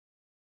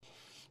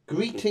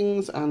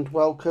Greetings and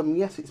welcome.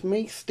 Yes, it's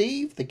me,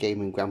 Steve, the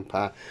Gaming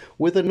Grandpa,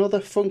 with another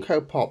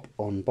Funko Pop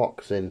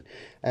unboxing.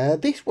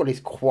 This one is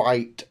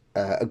quite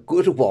a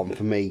good one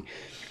for me.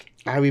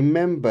 I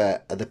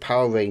remember the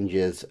Power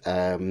Rangers.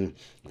 I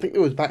think it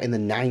was back in the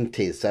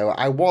 90s. So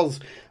I was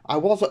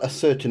at a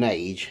certain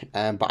age,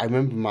 but I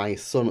remember my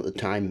son at the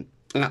time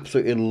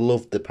absolutely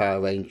loved the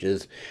Power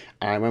Rangers.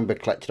 And I remember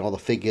collecting all the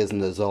figures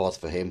and the Zords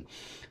for him.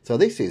 So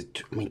this is,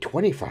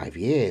 25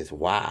 years.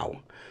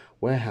 Wow.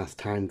 Where has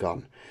time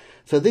gone?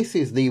 So this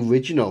is the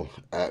original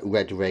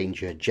Red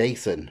Ranger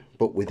Jason,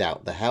 but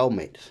without the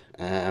helmet.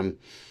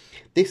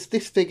 This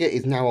figure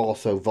is now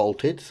also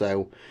vaulted,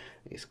 so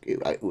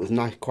it was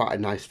nice, quite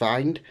a nice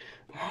find.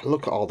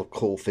 Look at all the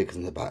cool figures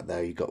in the back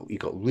there. You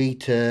got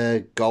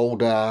Rita,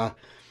 Golda,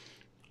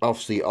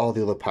 obviously all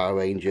the other Power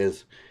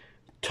Rangers.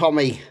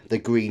 Tommy, the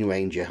Green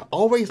Ranger.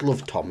 Always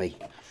loved Tommy.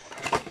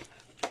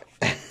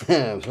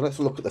 So let's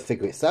look at the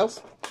figure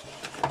itself.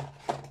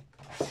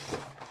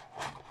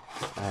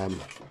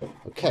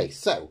 Okay,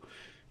 so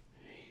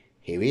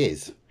here he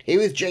is. Here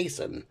is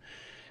Jason.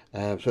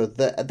 So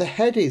the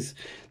head is,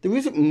 there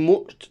isn't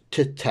much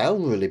to tell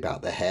really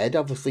about the head.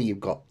 Obviously you've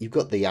got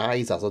the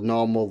eyes as a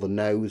normal, the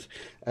nose,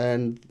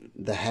 and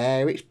the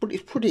hair. It's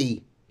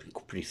pretty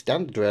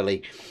standard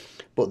really.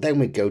 But then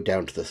we go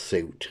down to the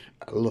suit.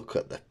 Look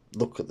at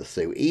the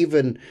suit.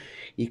 Even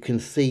you can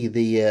see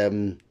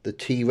the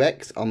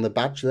T-Rex on the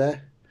badge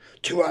there.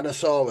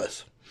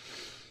 Tyrannosaurus.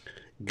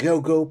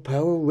 Go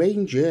Power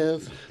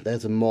Rangers.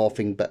 There's a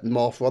morpher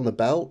on the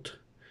belt.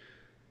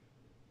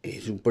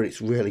 But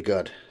it's really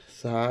good.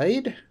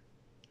 Side.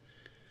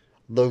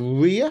 The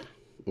rear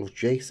of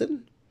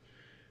Jason.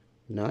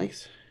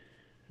 Nice.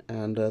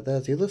 And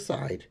there's the other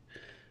side.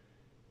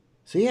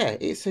 So yeah,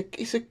 it's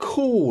a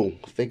cool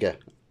figure.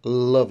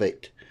 Love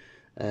it.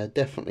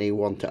 Definitely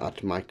want to add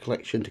to my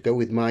collection to go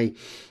with my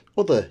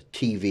other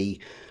TV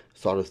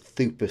sort of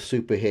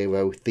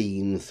superhero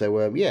themes.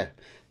 So yeah.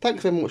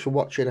 Thanks very much for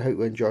watching. I hope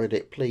you enjoyed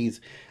it.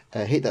 Please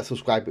hit that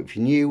subscribe button if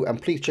you're new, and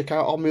please check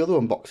out all my other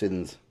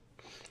unboxings.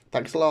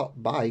 Thanks a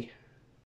lot. Bye.